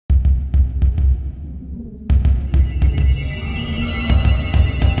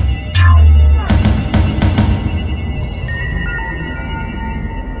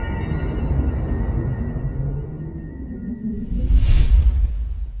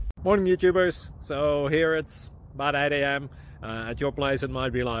Morning YouTubers. So here it's about 8 a.m. At your place it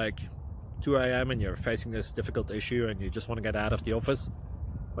might be like 2 a.m. and you're facing this difficult issue and you just want to get out of the office.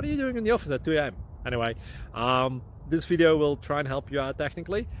 What are you doing in the office at 2 a.m.? Anyway, this video will try and help you out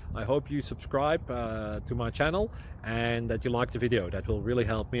technically. I hope you subscribe to my channel and that you like the video. That will really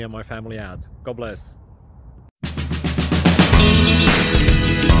help me and my family out. God bless.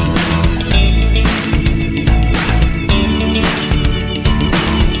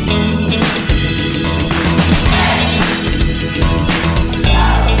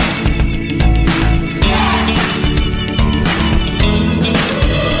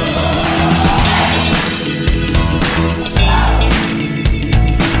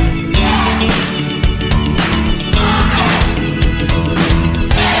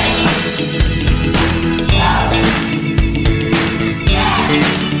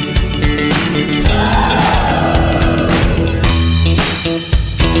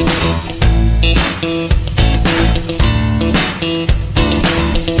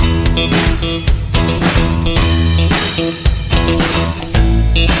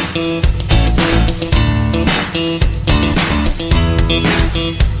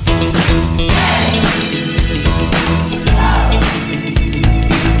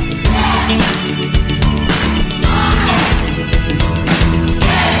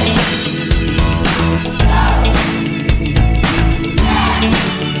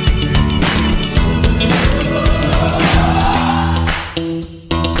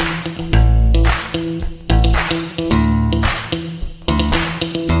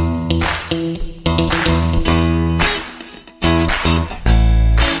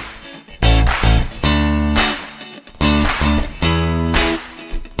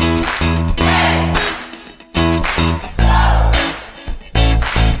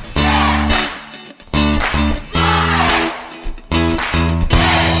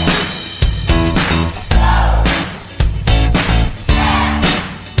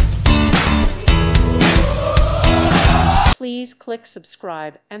 Please click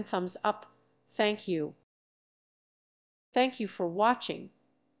subscribe and thumbs up. Thank you. Thank you for watching.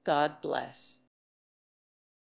 God bless.